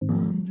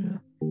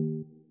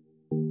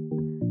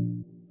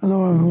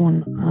Hello,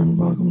 everyone, and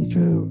welcome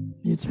to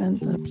the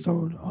 10th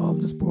episode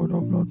of the Sport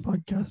Offload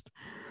podcast.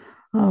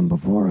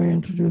 Before I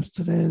introduce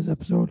today's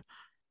episode,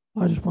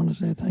 I just want to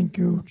say thank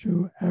you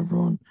to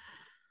everyone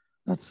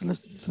that's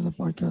listened to the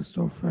podcast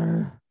so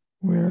far.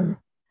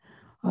 We're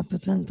at the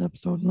 10th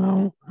episode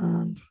now,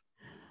 and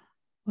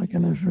I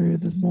can assure you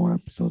there's more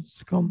episodes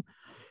to come.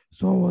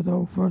 So,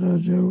 without further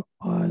ado,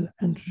 I'll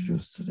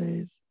introduce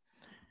today's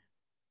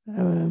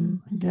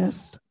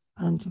guest,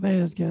 and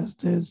today's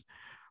guest is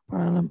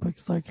Paralympic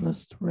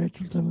cyclist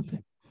Rachel Timothy.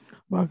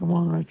 Welcome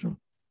on, Rachel.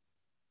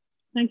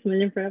 Thanks a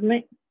million for having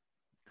me.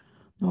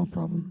 No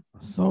problem.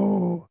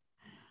 So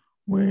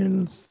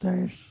we'll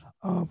start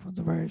off at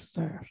the very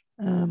start.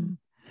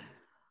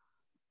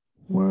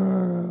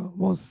 Where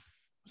was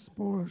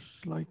sport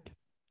like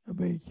a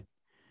big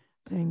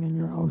thing in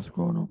your house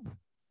growing up?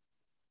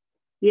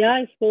 Yeah,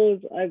 I suppose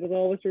I was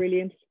always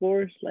really into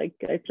sports. Like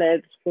I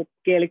played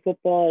Gaelic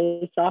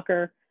football,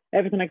 soccer,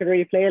 everything I could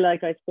really play.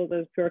 Like I suppose I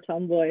was a pure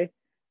tomboy.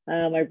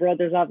 My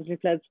brothers obviously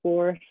played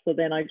sport, so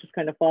then I just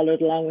kind of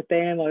followed along with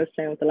them. I was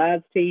playing with the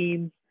lads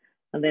teams,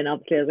 and then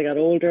obviously as I got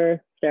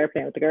older, started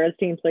playing with the girls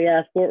team. So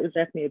yeah, sport was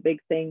definitely a big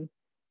thing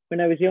when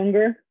I was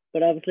younger.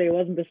 But obviously it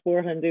wasn't the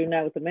sport I'm doing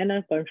now at the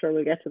minute. But I'm sure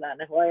we'll get to that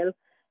in a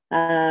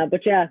while.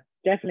 But yeah,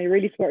 definitely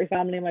really sporty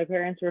family. My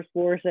parents were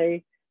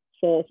sporty.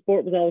 So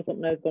sport was always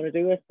something I was going to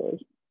do, I suppose.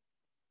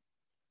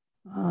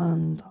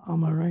 And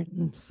am I right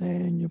in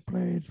saying you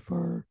played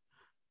for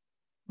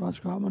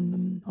Roscommon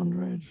in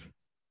underage?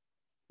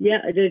 Yeah,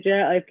 I did.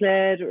 Yeah, I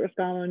played with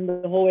Roscommon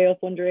the whole way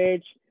up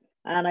underage,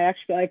 and I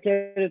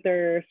played with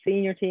their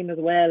senior team as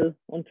well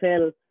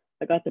until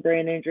I got the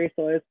brain injury.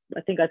 So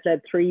I think I played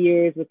 3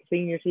 years with the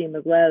senior team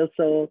as well.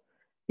 So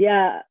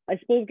yeah, I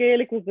suppose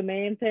Gaelic was the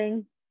main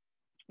thing.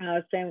 I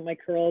was playing with my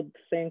club,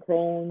 St.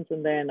 Crohn's,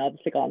 and then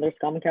obviously got on the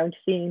Roscommon County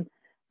team,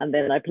 and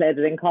then I played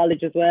it in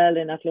college as well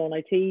in Athlone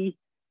IT.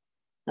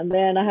 And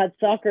then I had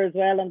soccer as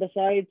well on the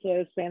side. So I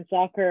was playing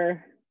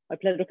soccer. I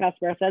played with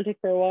Casper Celtic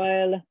for a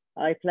while.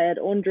 I played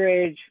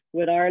underage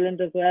with Ireland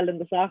as well in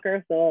the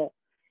soccer. So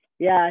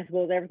yeah, I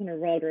suppose everything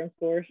revolved around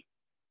sport.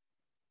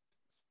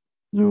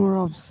 You were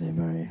obviously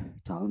very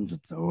talented,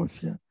 so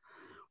if you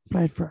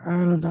played for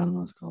Ireland and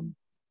Roscommon.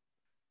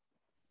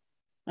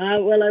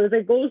 Well, I was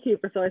a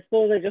goalkeeper, so I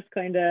suppose I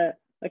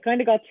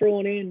kind of got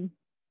thrown in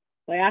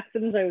by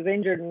accident. I was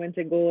injured and went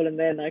in goal, and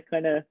then I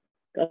kind of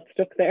got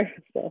stuck there.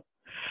 So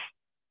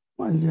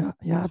Well, yeah,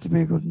 you had to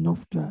be good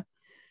enough to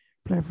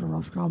play for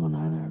Roscommon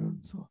and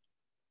Ireland. So,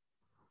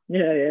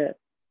 yeah, yeah.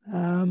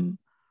 um,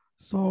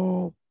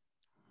 so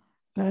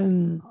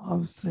then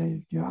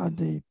obviously you had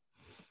the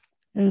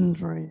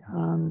injury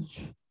and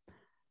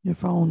you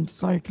found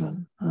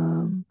cycling.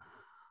 And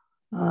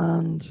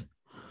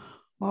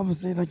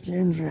obviously, like the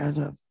injury had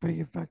a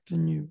big effect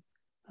on you.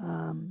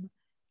 Um,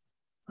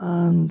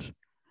 and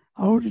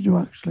how did you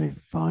actually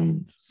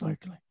find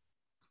cycling?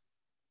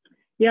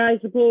 Yeah, I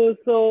suppose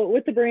so.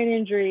 With the brain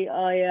injury,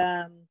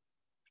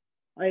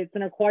 it's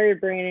an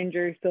acquired brain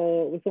injury,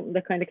 so it was something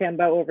that kind of came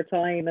about over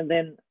time, and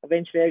then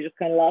eventually I just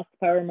kind of lost the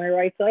power on my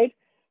right side.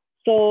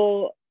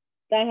 So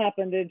that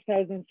happened in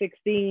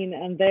 2016,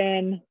 and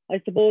then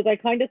I suppose I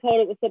kind of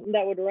thought it was something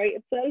that would right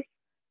itself.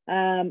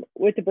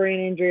 With the brain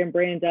injury and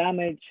brain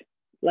damage,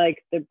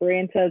 like the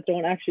brain cells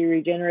don't actually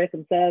regenerate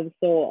themselves.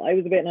 So I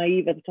was a bit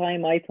naive at the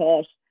time. I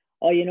thought,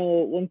 oh,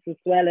 once the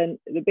swelling,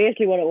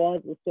 basically what it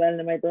was swelling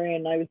in my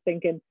brain. I was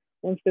thinking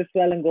once the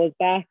swelling goes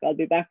back, I'll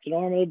be back to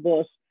normal.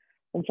 But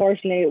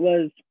unfortunately, it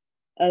was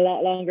a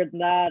lot longer than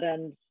that,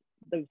 and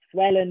the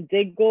swelling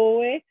did go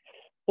away,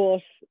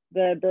 but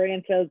the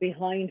brain cells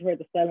behind where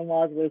the swelling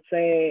was, will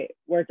say,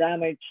 were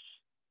damaged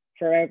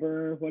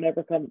forever,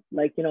 whatever come,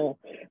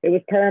 it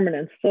was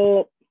permanent.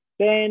 So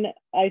then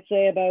I'd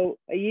say about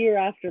a year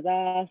after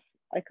that,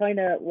 I kind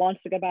of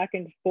wanted to get back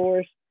into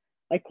sport.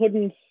 I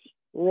couldn't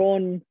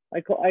run,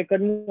 I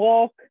couldn't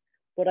walk,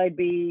 but wouldn't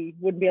be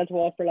able to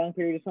walk for a long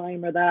period of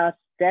time or that.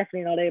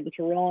 Definitely not able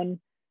to run.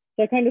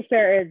 So I kind of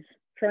started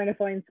trying to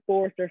find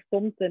sport or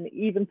something,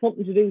 even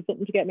something to do,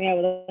 something to get me out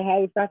of the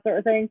house, that sort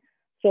of thing.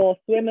 So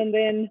swimming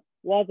then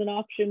was an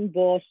option,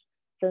 but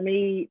for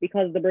me,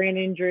 because of the brain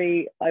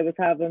injury, I was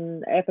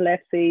having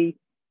epilepsy,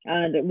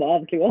 and it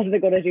obviously wasn't a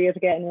good idea to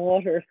get in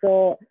water.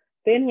 So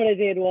then what I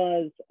did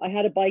was I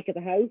had a bike at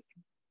the house.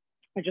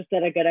 I just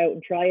said I'd get out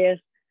and try it.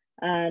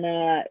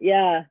 And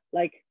yeah,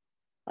 like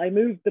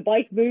the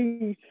bike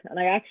moved, and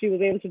I actually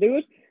was able to do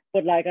it.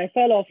 But like I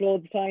fell off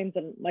loads of times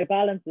and my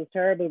balance was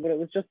terrible, but it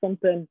was just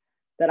something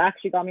that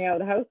actually got me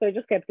out of the house. So I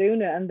just kept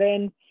doing it. And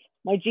then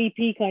my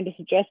GP kind of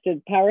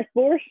suggested para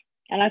sport.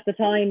 And at the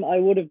time, I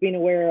would have been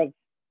aware of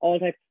all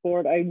types of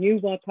sport. I knew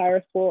what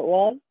para sport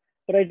was,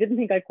 but I didn't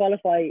think I'd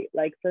qualify.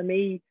 Like for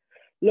me,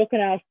 looking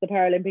at the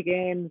Paralympic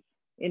Games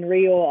in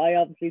Rio, I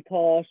obviously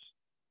thought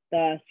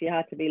that you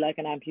had to be like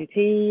an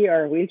amputee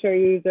or a wheelchair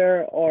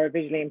user or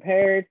visually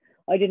impaired.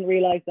 I didn't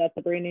realize that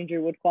the brain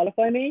injury would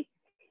qualify me.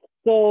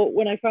 So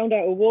when I found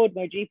out it would,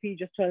 my GP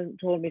just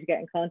told me to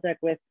get in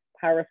contact with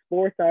Para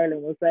Sports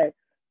Ireland, was that.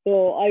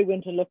 So I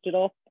went and looked it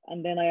up,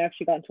 and then I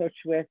actually got in touch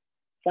with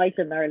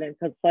cycling in Ireland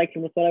because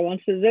cycling was what I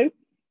wanted to do.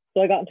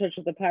 So I got in touch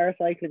with the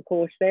paracycling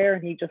coach there,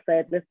 and he just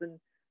said, listen,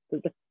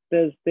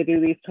 they do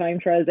these time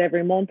trials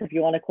every month if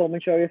you want to come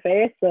and show your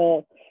face.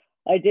 So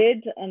I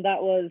did, and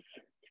that was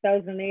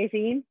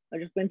 2018. I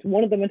just went to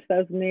one of them in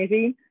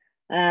 2018.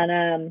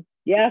 And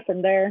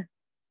from there,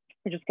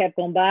 I just kept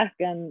going back,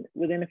 and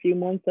within a few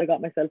months I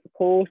got myself a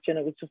coach, and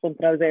it was just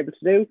something I was able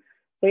to do.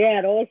 So yeah,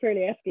 it all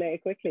fairly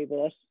escalated quickly,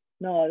 but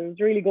no, it was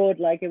really good.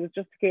 Like, it was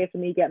just a case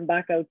of me getting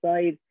back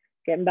outside,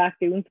 getting back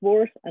doing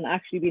sport, and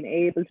actually being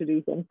able to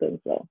do something.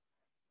 So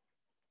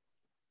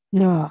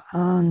Yeah,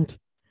 and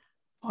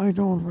I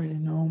don't really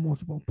know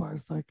much about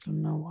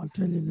paracycling now. I'll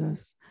tell you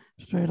this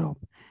straight up.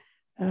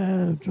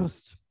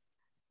 Just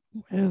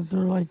is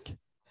there like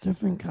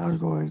different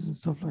categories and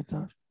stuff like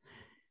that?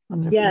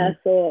 And if yeah,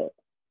 so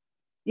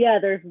yeah,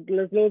 there's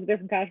loads of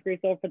different categories.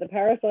 So for the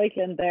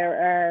paracycling,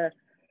 there are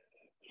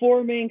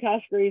four main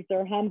categories. There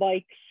are hand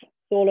bikes,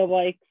 solo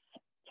bikes,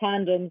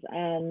 tandems,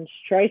 and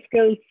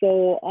tricycles.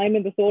 So I'm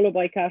in the solo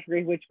bike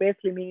category, which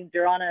basically means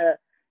you're on a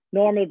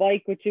normal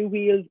bike with two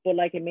wheels, but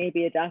like it may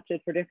be adapted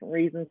for different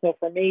reasons. So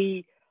for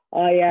me,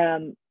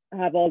 I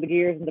have all the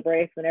gears and the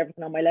brakes and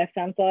everything on my left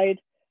hand side,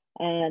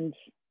 and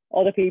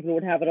other people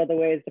would have it other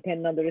ways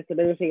depending on their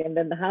disability. And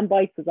then the hand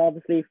bikes is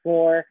obviously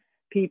for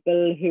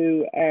people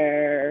who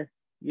are,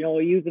 you know,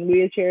 using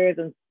wheelchairs,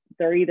 and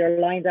they're either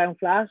lying down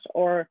flat,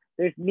 or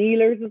there's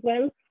kneelers as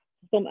well.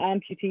 Some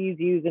amputees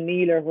use a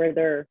kneeler where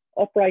they're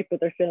upright but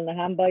they're still in a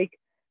hand bike.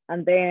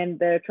 And then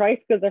the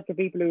tricycles are for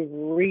people who have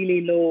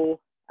really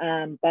low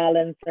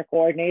balance or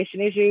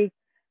coordination issues.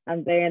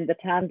 And then the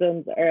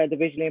tandems are the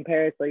visually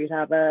impaired. So you'd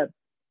have a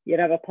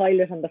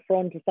pilot on the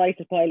front, a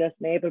sighted pilot,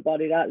 an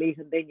able-bodied athlete,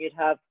 and then you'd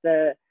have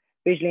the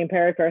visually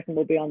impaired person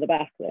will be on the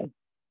back then.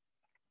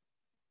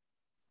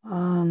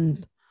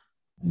 And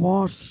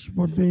what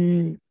would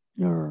be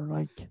your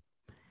like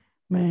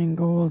main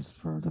goals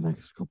for the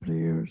next couple of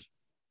years?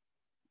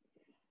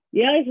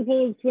 Yeah, I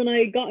suppose when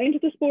I got into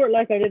the sport,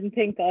 like, I didn't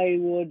think I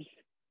would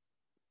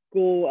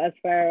go as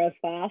far as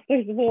fast,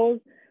 I suppose.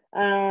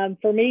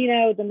 For me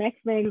now, the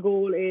next main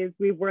goal is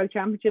we have World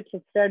Championships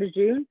at the start of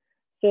June.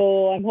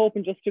 So I'm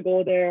hoping just to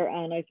go there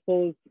and I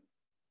suppose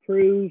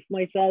prove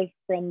myself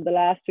from the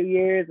last 2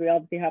 years. We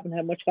obviously haven't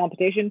had much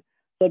competition,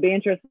 so it'll be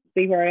interesting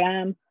to see where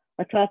I am.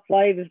 A top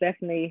 5 is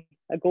definitely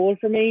a goal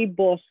for me,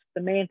 but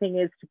the main thing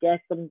is to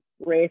get some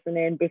racing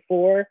in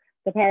before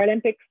the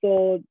Paralympics.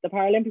 So the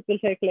Paralympics will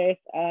take place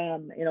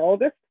in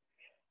August,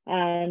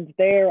 and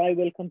there I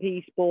will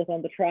compete both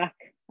on the track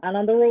and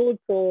on the road.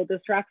 So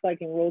there's track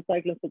cycling, road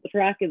cycling. So the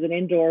track is an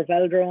indoor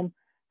velodrome,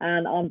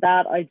 and on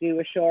that I do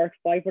a short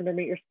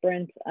 500-meter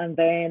sprint, and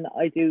then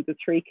I do the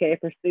 3K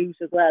pursuit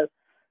as well.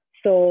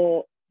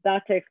 So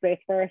that takes place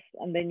first,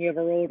 and then you have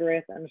a road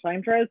race and a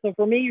time trial. So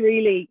for me,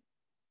 really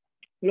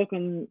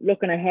looking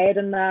ahead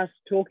in that,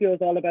 Tokyo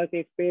is all about the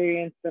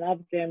experience, and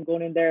obviously I'm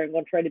going in there and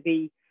going to try to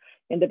be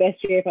in the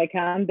best shape I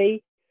can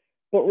be.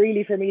 But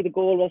really for me, the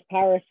goal was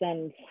Paris,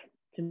 and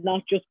to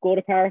not just go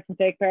to Paris and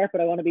take part,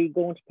 but I want to be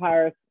going to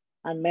Paris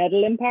and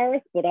medal in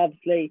Paris. But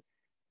obviously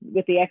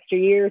with the extra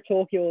year,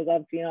 Tokyo is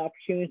obviously an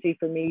opportunity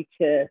for me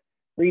to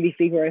really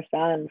see where I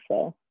stand.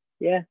 So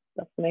yeah,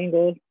 that's the main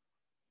goal.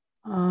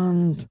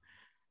 And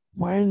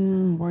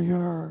when were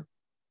your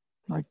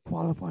like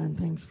qualifying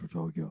things for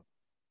Tokyo?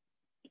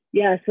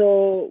 Yeah,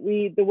 so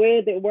the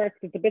way that it works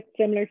is a bit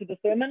similar to the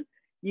swimming.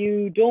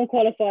 You don't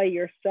qualify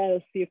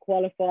yourself, you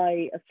qualify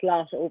a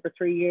slot over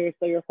 3 years.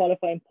 So you're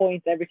qualifying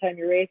points every time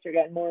you race, you're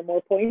getting more and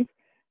more points.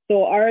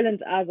 So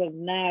Ireland, as of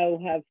now,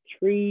 have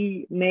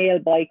 3 male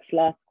bike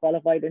slots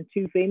qualified and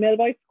 2 female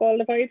bikes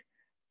qualified.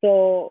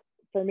 So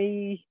for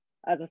me,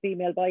 as a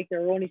female bike,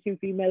 there are only 2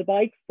 female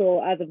bikes.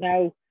 So as of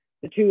now,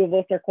 the 2 of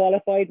us are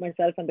qualified,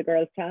 myself and the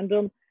girls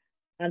tandem.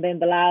 And then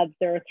the lads,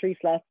 there are 3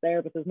 slots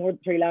there, but there's more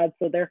than 3 lads.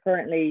 So they're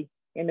currently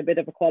in a bit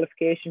of a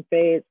qualification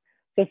phase.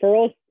 So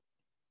for us,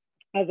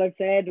 as I've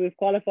said, we've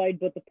qualified,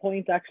 but the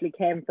points actually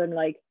came from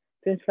like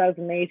since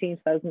 2018,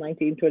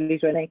 2019,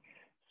 2020.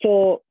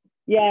 So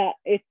yeah,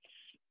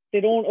 they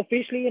don't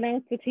officially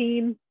announce the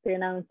team. They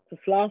announce the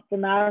slots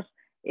and that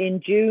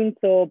in June.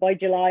 So by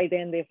July,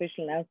 then the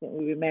official announcement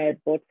will be made.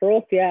 But for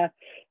us, yeah,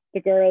 the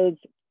girls,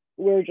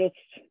 we're just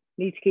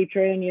need to keep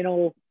training. You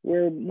know,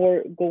 we're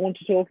more going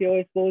to Tokyo,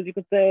 I suppose you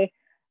could say.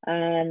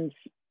 And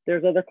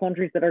there's other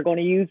countries that are going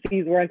to use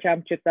these World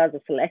Championships as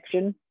a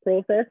selection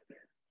process.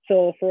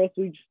 So for us,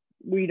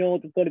 we know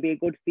there's going to be a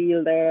good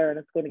field there, and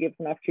it's going to give us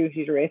an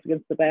opportunity to race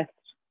against the best.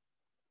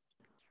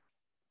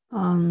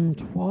 And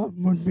what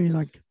would be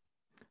like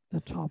the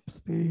top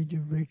speed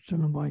you've reached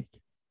on a bike?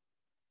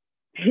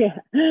 Yeah,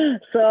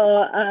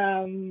 so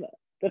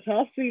the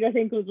top speed I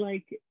think was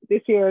like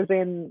this year I was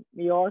in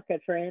New York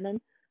at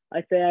training.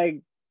 I'd say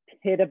I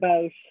hit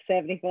about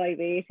 75,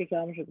 80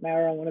 kilometers an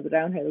hour on one of the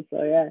downhills.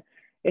 So yeah,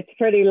 it's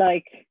pretty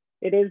like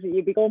it is.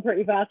 You'd be going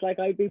pretty fast. Like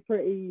I'd be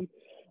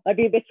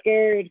a bit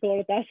scared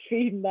going at that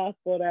speed and that,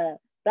 but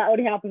that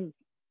only happens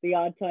the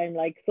odd time.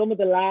 Like some of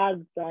the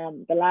lads,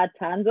 the lad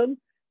tandem,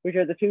 which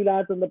are the 2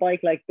 lads on the bike,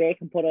 like they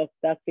can put up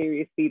that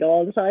serious speed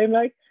all the time.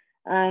 Like,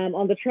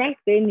 On the track,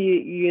 then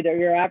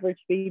your average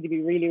speed to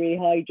be really, really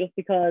high just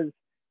because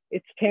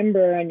it's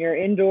timber and you're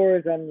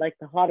indoors, and like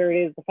the hotter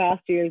it is, the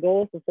faster you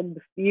go. So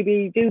you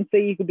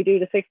could be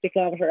doing a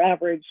 60-kilometer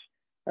average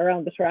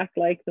around the track,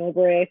 like no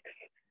brakes,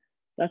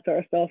 that sort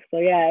of stuff. So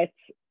yeah,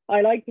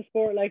 I like the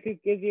sport. Like,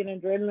 it gives you an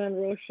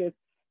adrenaline rush.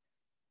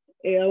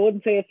 I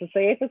wouldn't say it's the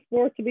safest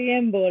sport to be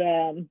in, but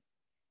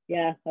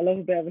yeah, I love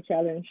a bit of a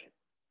challenge.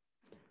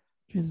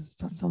 Jesus,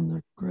 that sounds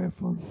like great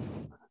fun.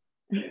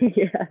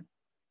 Yeah.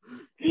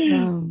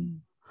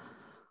 I'm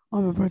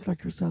a bit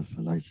like yourself.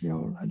 I like the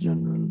old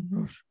adrenaline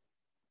rush.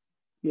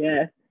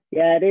 Yeah,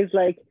 it is.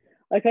 Like,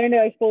 I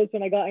suppose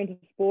when I got into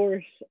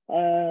sport,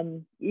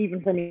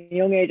 even from a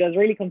young age, I was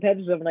really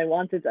competitive, and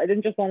I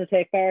didn't just want to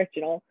take part,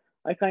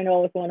 I kind of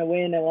always want to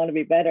win. I want to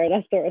be better,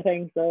 that sort of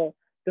thing. So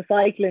the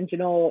cycling, you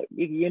know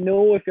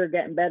if you're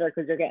getting better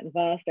because you're getting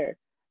faster.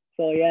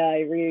 So yeah, I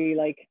really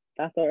like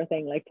that sort of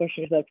thing, like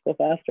pushing yourself to go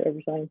faster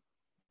every time.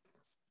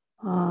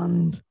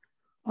 And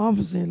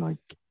obviously, like,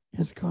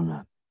 it's kind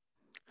of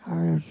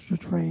hard to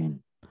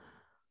train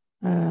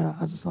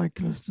as a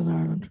cyclist in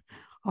Ireland.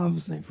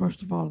 Obviously,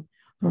 first of all,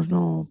 there's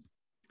no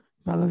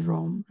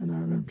velodrome in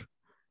Ireland.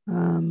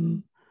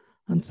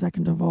 And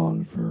second of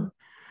all, for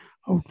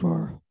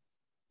outdoor,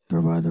 the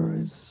weather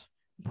is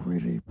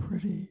pretty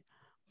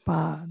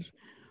bad.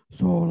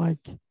 So,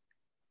 like,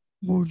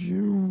 would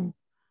you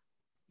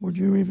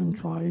even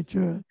try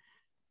to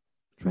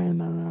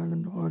train in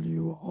Ireland, or do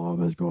you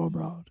always go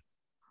abroad?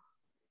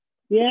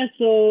 Yeah,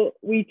 so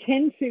we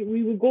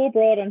would go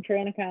abroad on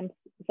training camps.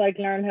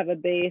 Cycling Ireland have a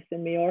base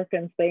in Mallorca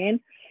in Spain,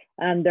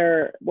 and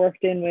they're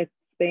worked in with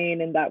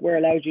Spain in that we're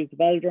allowed to use the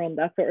velodrome,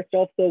 that sort of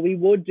stuff. So we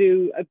would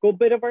do a good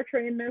bit of our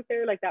training out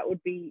there, like that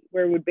would be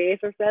where we would base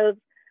ourselves.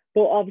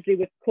 But obviously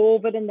with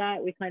COVID and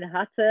that, we kind of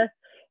had to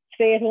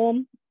stay at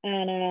home.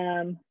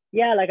 And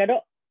yeah, like,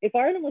 if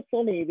Ireland was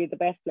sunny, it'd be the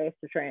best place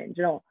to train,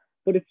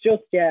 But it's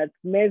just, yeah, it's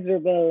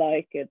miserable.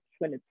 Like, it's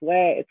when it's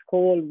wet, it's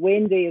cold,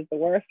 windy is the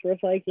worst for a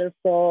cyclist.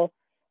 So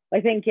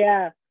I think,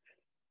 yeah,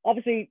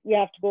 obviously we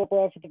have to go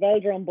abroad for the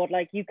velodrome, but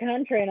like, you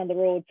can train on the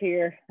roads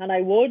here, and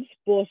I would.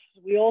 But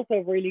we also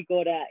have really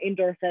good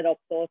indoor setup.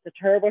 So it's a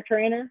turbo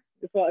trainer,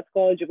 is what it's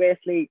called. You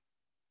basically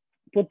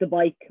put the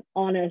bike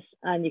on it,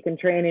 and you can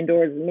train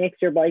indoors. It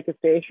makes your bike a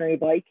stationary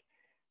bike.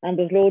 And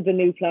there's loads of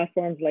new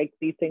platforms, like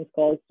these things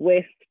called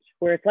Swift,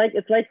 where it's like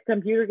a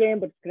computer game,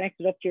 but it's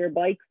connected up to your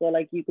bike. So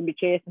like, you can be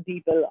chasing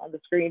people on the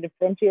screen in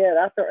front of you,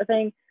 that sort of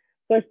thing.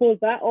 So I suppose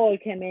that all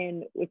came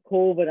in with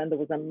COVID, and there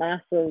was a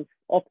massive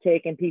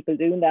uptake in people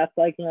doing that,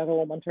 cycling at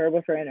home on turbo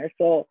trainers.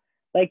 So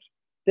like,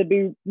 there'd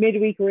be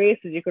midweek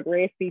races, you could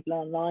race people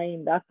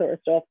online, that sort of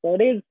stuff. So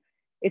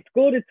it's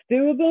good, it's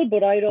doable,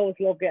 but I'd always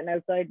love getting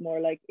outside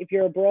more. Like, if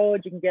you're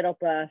abroad, you can get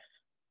up at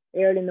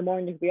early in the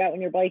morning, you could be out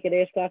on your bike at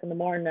 8 o'clock in the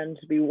morning and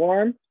to be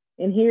warm.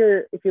 In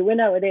here, if you went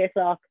out at 8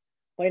 o'clock,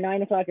 by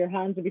 9 o'clock your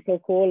hands would be so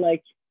cold,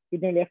 like,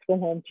 you'd nearly have to come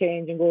home,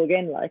 change, and go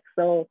again. Like,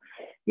 so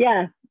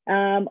yeah,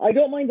 I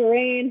don't mind the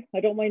rain,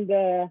 I don't mind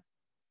the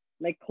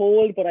like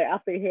cold, but I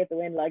absolutely hate the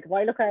wind. Like, if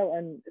I look out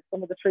and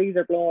some of the trees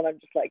are blowing, I'm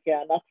just like,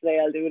 yeah, not today,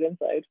 I'll do it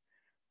inside.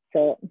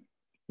 So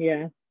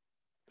yeah.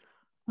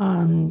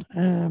 And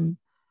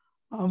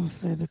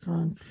obviously, the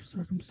current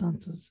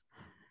circumstances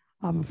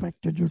have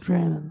affected your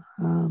training.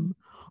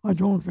 I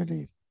don't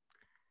really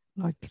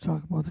like to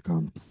talk about the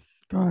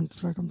current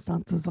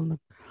circumstances on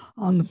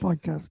the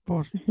podcast,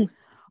 but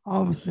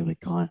obviously we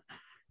kind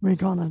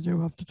of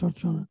do have to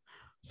touch on it.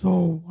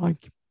 So,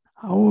 like,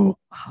 how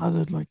has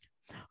it, like,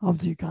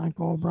 obviously you can't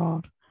go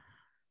abroad,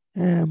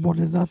 but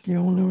is that the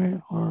only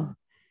way, or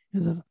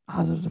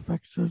has it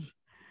affected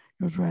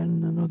your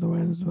training in other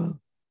ways as well?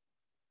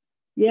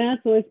 Yeah,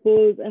 so I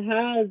suppose it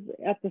has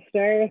at the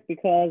start,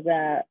 because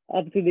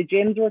obviously the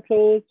gyms were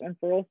closed, and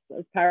for us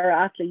as para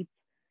athletes,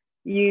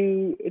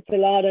 it's a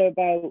lot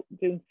about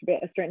doing a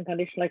bit of strength and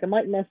condition. Like, it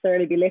might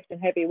necessarily be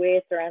lifting heavy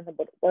weights or anything,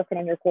 but working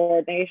on your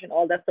coordination,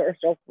 all that sort of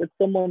stuff, with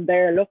someone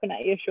there looking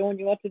at you, showing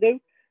you what to do.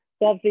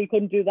 So obviously you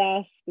couldn't do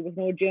that. There was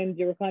no gyms.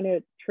 You were kind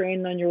of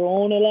training on your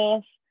own a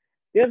lot.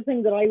 The other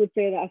thing that I would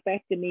say that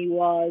affected me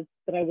was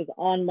that I was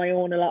on my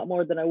own a lot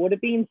more than I would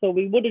have been. So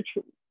we would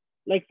have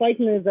like,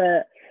 cycling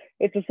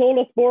it's a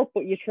solo sport,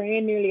 but you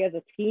train nearly as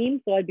a team.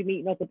 So I'd be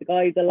meeting up with the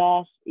guys a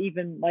lot,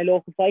 even my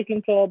local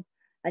cycling club,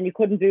 and you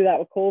couldn't do that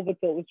with COVID.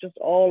 So it was just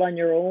all on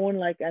your own.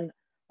 Like, and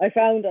I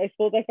suppose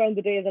I found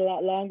the days a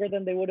lot longer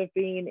than they would have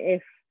been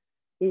if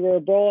we were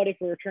abroad. If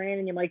we were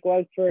training, you could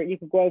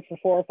go out for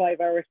 4 or 5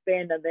 hours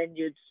spin, and then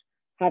you'd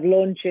have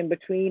lunch in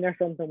between or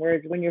something.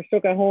 Whereas when you're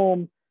stuck at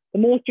home, the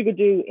most you could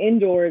do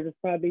indoors is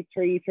probably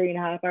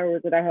 3.5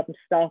 hours without having to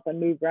stop and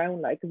move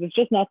around, like, because it's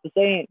just not the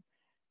same.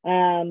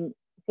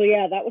 So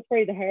yeah, that was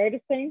probably the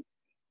hardest thing.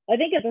 I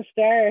think at the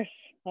start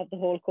of the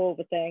whole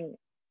COVID thing,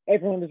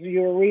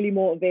 you were really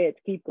motivated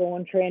to keep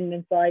going training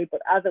inside.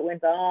 But as it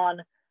went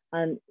on,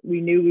 and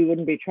we knew we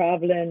wouldn't be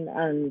traveling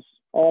and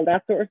all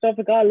that sort of stuff,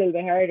 it got a little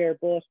bit harder.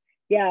 But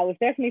yeah, it was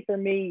definitely for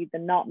me the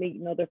not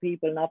meeting other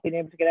people, not being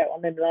able to get out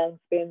on them long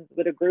spins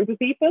with a group of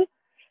people.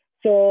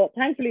 So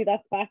thankfully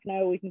that's back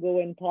now. We can go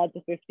in pods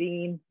of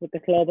 15 with the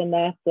club and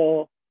that.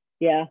 So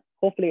yeah,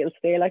 hopefully it'll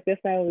stay like this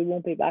now. We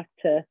won't be back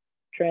to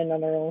training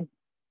on our own.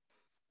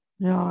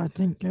 Yeah, I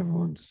think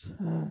everyone's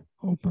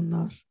hoping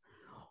that.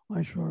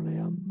 I surely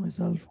am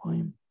myself.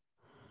 I'm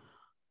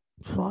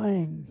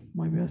trying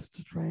my best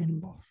to train,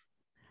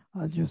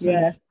 but as you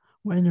Yeah, said,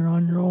 when you're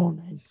on your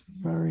own, it's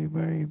very,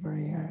 very,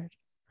 very hard.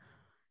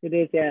 it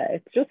is. Yeah,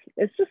 it's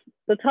just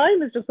the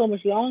time is just so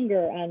much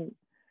longer. And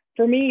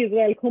for me as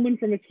well, coming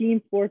from a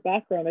team sport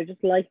background, I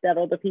just like that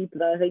other people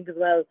that I think as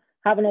well,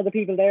 having other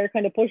people there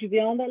kind of pushes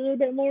you on that a little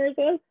bit more as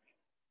well.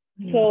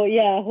 Yeah. So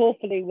yeah,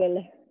 hopefully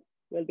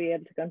we'll be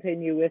able to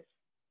continue with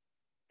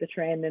the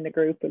training in the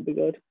group. It'll be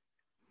good.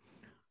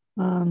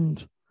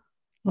 And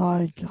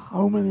like,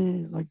 how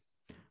many like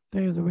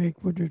days a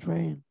week would you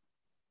train?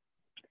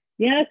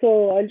 Yeah,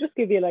 so I'll just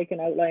give you like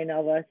an outline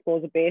of, I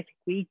suppose, a basic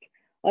week.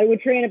 I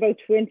would train about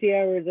 20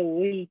 hours a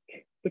week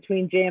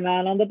between gym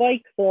and on the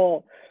bike.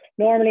 So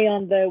normally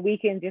on the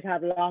weekends you'd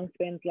have long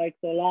spins, like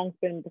so long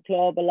spin with the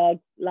club, a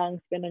long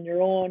spin on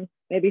your own,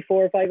 maybe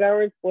 4 or 5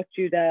 hours, but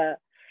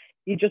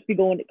you'd just be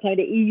going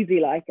kind of easy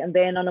like. And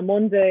then on a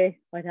Monday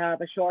I'd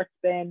have a short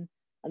spin,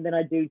 and then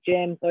I do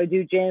gym. So I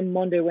do gym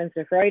Monday,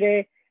 Wednesday,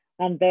 Friday,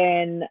 and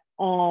then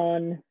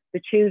on the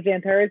Tuesday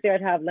and Thursday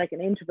I'd have like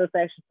an interval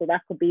session. So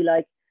that could be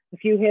like a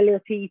few hill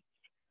repeats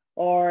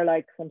or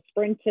like some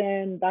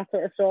sprinting, that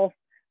sort of stuff.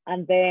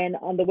 And then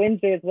on the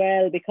Wednesday as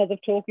well, because of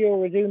Tokyo,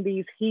 we're doing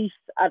these heat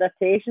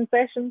adaptation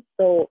sessions.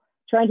 So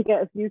trying to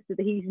get us used to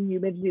the heat and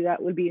humidity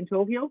that will be in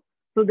Tokyo.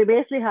 So they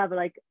basically have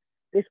like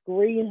this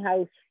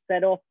greenhouse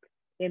set up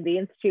in the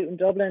Institute in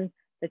Dublin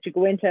that you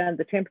go into, and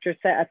the temperature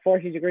set at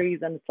 40 degrees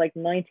and it's like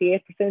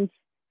 98%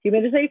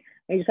 humidity.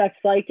 And you just have to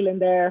cycle in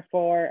there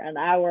for an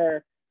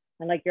hour,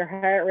 and like your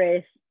heart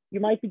rate, you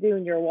might be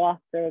doing your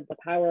watts or the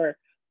power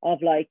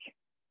of like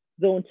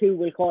zone 2,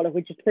 we'll call it,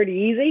 which is pretty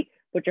easy,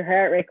 but your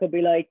heart rate could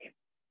be like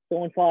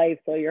zone 5.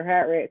 So your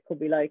heart rate could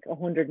be like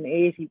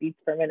 180 beats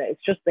per minute.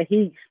 It's just the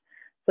heat.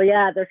 So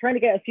yeah, they're trying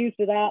to get us used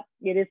to that.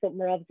 It is something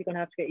we're obviously going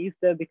to have to get used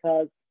to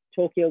because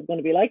Tokyo is going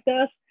to be like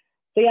that.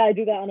 So yeah, I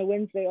do that on a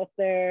Wednesday up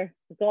there.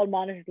 It's all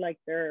monitored, like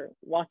they're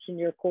watching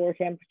your core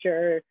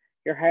temperature,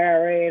 your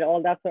heart rate,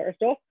 all that sort of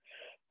stuff.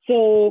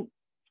 So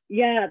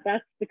yeah,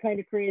 that's the kind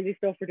of crazy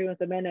stuff we're doing at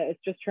the minute.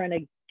 It's just trying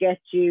to get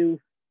you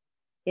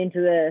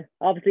into the,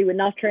 obviously with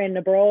not training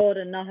abroad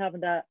and not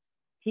having that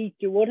heat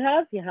you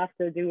have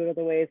to do it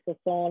other ways. So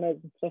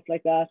saunas and stuff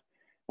like that,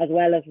 as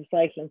well as the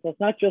cycling. So it's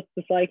not just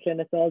the cycling,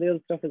 it's all the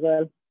other stuff as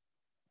well.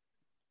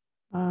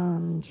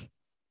 And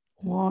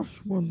what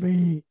would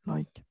be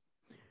like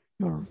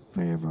your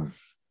favorite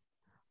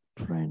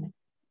training?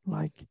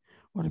 Like,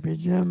 would it be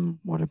gym?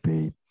 Would it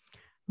be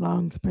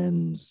long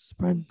spins,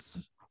 sprints?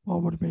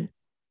 What would it be?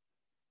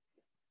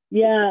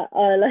 Yeah,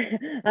 like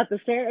at the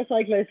start of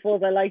cycling, I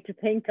suppose I like to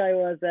think I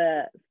was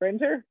a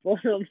sprinter,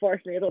 but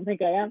unfortunately, I don't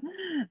think I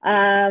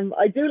am.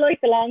 I do like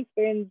the long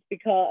spins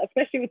because,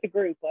 especially with the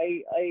group,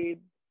 I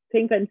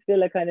think I'm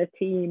still a kind of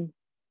team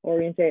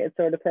orientated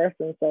sort of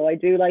person. So I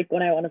do like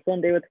going out on a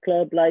Sunday with the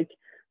club, like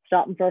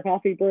stopping for a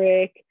coffee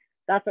break,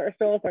 that sort of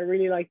stuff. I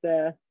really like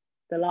the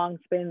long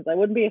spins. I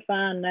wouldn't be a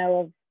fan now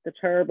of the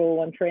turbo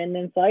when training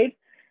inside.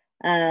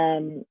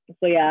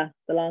 So yeah,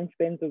 the long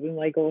spins would be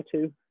my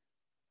go-to.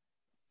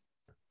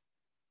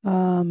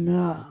 Yeah,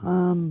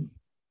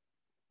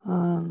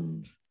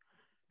 and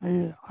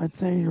I'd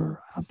say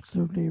you're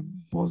absolutely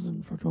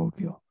buzzing for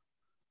Tokyo.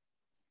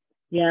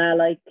 Yeah,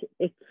 like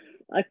it's,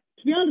 like,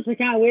 to be honest, I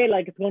can't wait.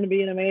 Like it's going to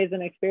be an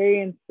amazing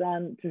experience,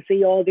 and to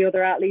see all the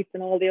other athletes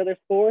and all the other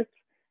sports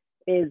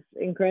is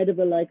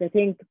incredible. Like I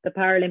think the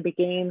Paralympic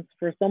Games,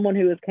 for someone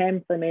who has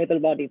come from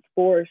able-bodied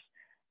sport,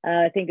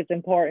 I think it's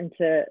important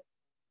to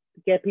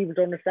get people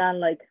to understand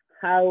like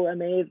how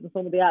amazing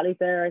some of the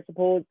athletes are. I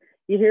suppose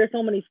you hear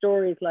so many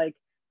stories like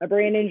a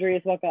brain injury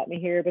is what got me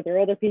here, but there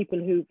are other people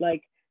who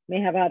like may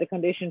have had a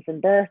condition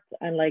from birth,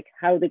 and like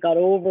how they got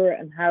over it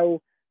and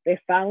how they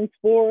found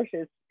sport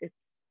is it's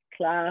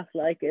class.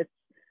 Like it's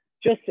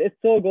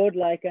so good.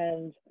 Like,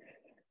 and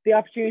the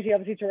opportunity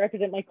obviously to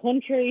represent my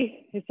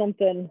country is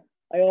something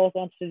I always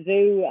wanted to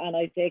do, and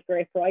I take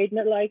great pride in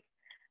it. Like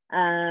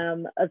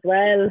as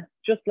well,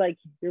 just like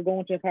you're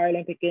going to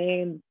Paralympic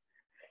Games,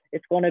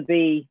 it's going to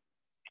be,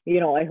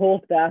 I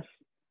hope that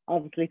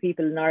obviously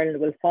people in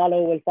Ireland will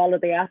follow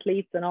the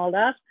athletes and all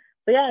that.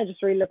 So yeah, I'm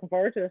just really looking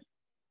forward to it.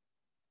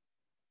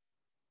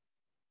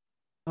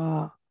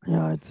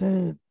 Yeah, I'd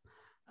say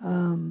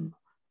um,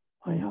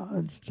 I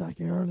had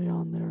Jackie early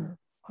on there.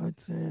 I'd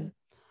say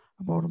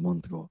about a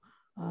month ago,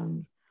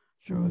 and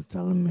she was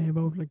telling me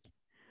about like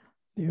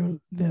the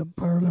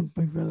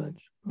Paralympic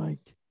Village.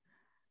 Like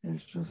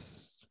it's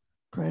just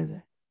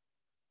crazy.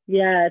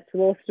 Yeah, it's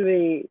supposed to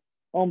be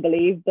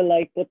unbelievable.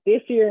 Like, but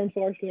this year,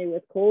 unfortunately,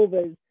 with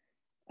COVID,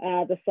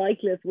 the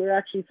cyclists, we're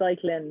actually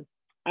cycling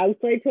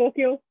outside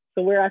Tokyo.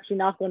 So we're actually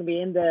not going to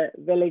be in the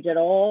village at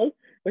all,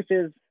 which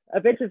is a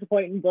bit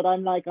disappointing, but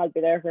I'm like, I'll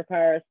be there for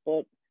Paris.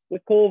 But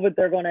with COVID,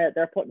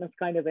 they're putting us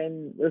kind of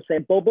in, we'll say,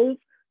 bubbles.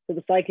 So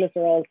the cyclists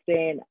are all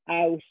staying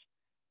out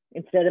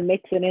instead of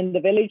mixing in the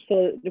village.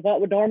 So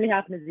what would normally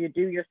happen is you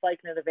do your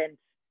cycling event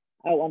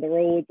out on the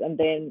roads, and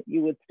then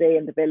you would stay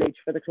in the village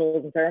for the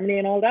closing ceremony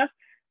and all that.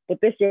 But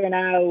this year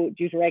now,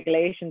 due to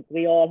regulations,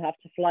 we all have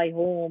to fly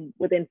home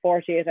within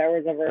 48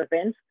 hours of our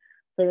event.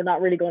 So we're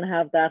not really going to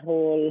have that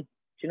whole,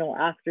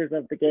 afters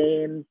of the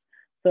games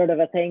sort of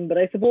a thing. But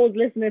I suppose,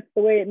 listen, it's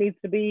the way it needs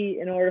to be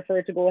in order for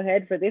it to go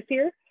ahead for this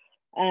year.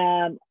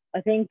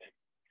 I think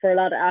for a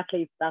lot of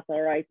athletes, that's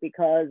all right,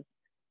 because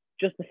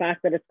just the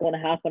fact that it's going to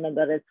happen and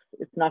that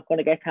it's not going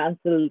to get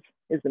cancelled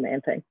is the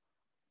main thing.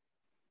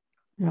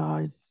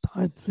 Yeah,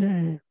 I'd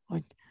say,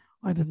 like,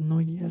 I didn't know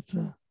you had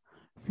to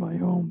fly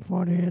home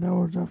 48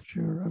 hours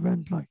after your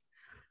event. Like,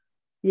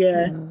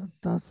 yeah,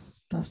 that's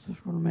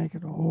just going to make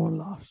it a whole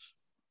lot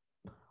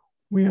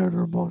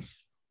weirder. But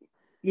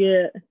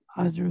yeah,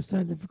 as you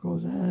said, if it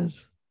goes ahead,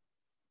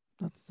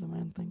 that's the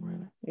main thing,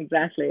 really.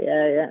 Exactly.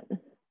 Yeah.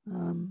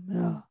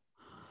 Yeah.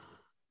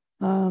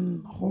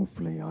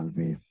 Hopefully I'll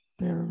be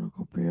there in a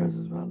couple of years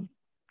as well.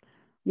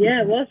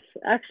 Yeah. What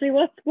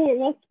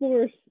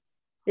sport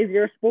is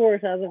your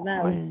sport as of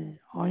now?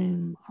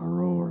 I'm a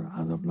rower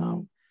as of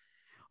now.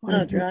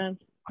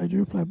 I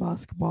do play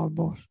basketball,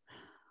 but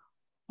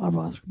our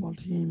basketball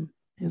team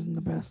isn't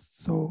the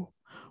best. So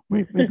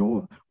we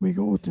go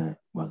to,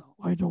 well,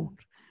 I don't.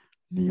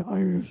 The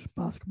Irish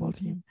basketball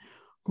team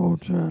go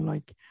to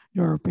like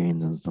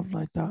Europeans and stuff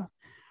like that.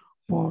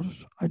 But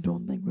I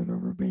don't think we've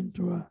ever been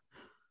to a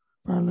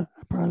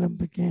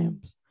Paralympic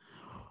Games.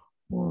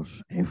 But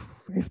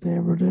if they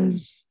ever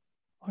did,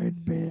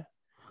 I'd be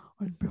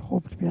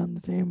hope to be on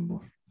the team.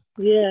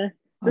 But yeah,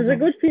 there's a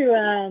good few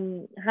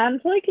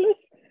hand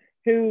cyclists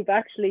who've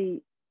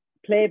actually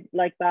played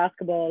like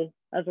basketball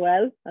as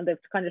well, and they've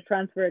kind of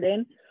transferred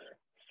in.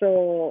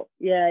 So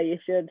yeah, you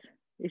should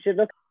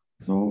look.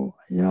 So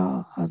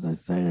yeah, as I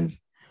said,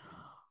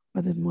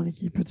 I didn't want to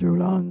keep you too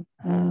long.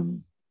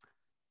 And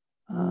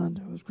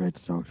it was great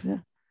to talk to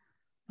you.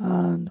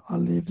 And I'll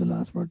leave the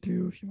last word to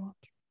you if you want.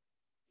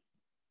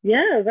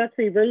 Yeah, that's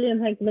really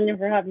brilliant. Thanks a million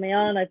for having me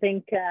on. I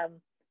think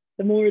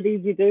the more of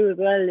these you do as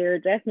well, you're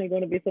definitely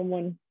going to be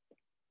someone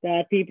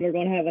that people are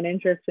going to have an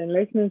interest in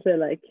listening to.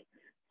 Like,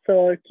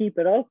 so keep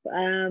it up.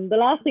 The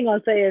last thing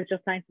I'll say is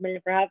just thanks a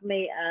million for having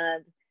me,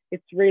 and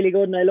it's really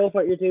good. And I love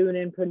what you're doing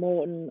in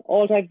promoting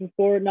all types of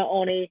sport, not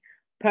only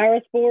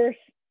para sport,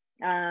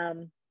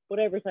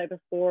 whatever type of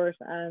sport.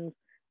 And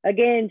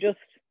again, just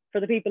for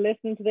the people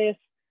listening to this,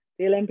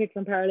 the Olympics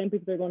and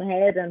Paralympics are going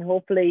ahead, and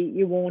hopefully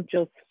you won't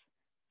just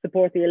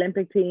support the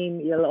Olympic team,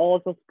 you'll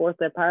also support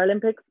the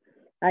Paralympics,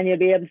 and you'll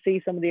be able to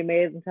see some of the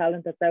amazing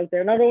talent that's out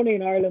there, not only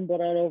in Ireland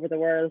but all over the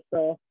world.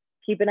 So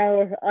keep an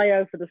eye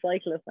out for the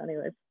cyclists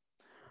anyways.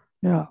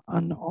 Yeah,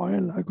 and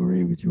I'll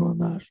agree with you on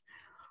that.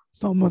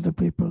 Some of the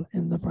people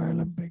in the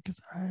Paralympics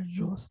are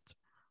just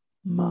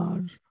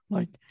mad.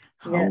 Like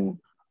how,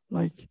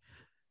 like,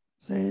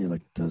 say,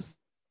 like the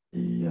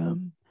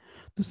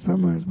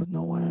swimmers with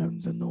no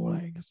arms and no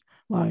legs,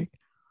 like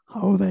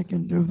how they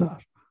can do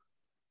that.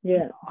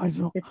 Yeah, it's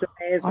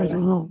amazing. I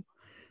don't know.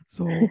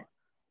 So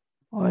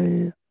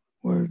I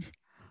would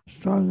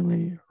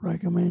strongly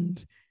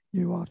recommend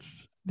you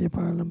watch the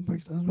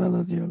Paralympics as well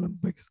as the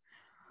Olympics.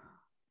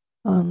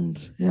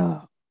 And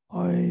yeah,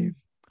 I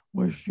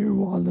wish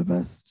you all the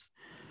best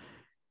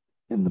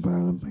in the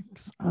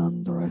Paralympics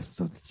and the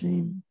rest of the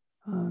team.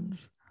 And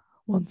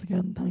once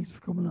again, thanks for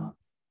coming on.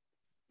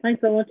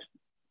 Thanks so much.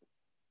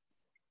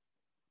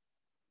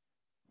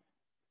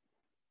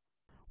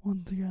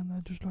 Once again,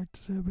 I'd just like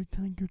to say a big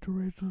thank you to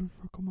Rachel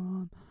for coming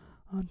on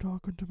and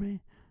talking to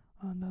me.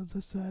 And as I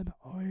said,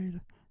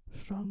 I'd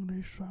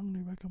strongly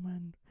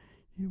recommend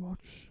you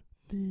watch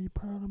the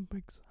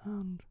Paralympics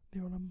and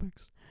the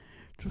Olympics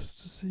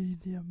just to see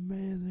the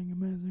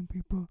amazing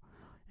people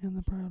in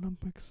the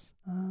Paralympics.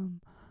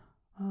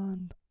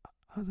 And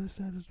as I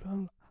said as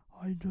well,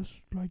 I just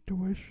like to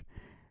wish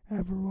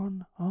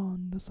everyone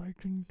on the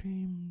cycling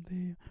team,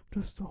 the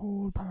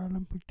whole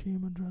Paralympic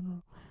team in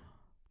general,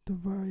 the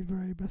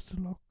very best of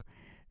luck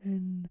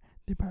in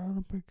the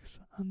Paralympics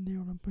and the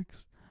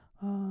Olympics.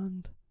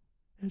 And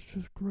it's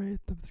just great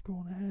that it's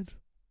going ahead.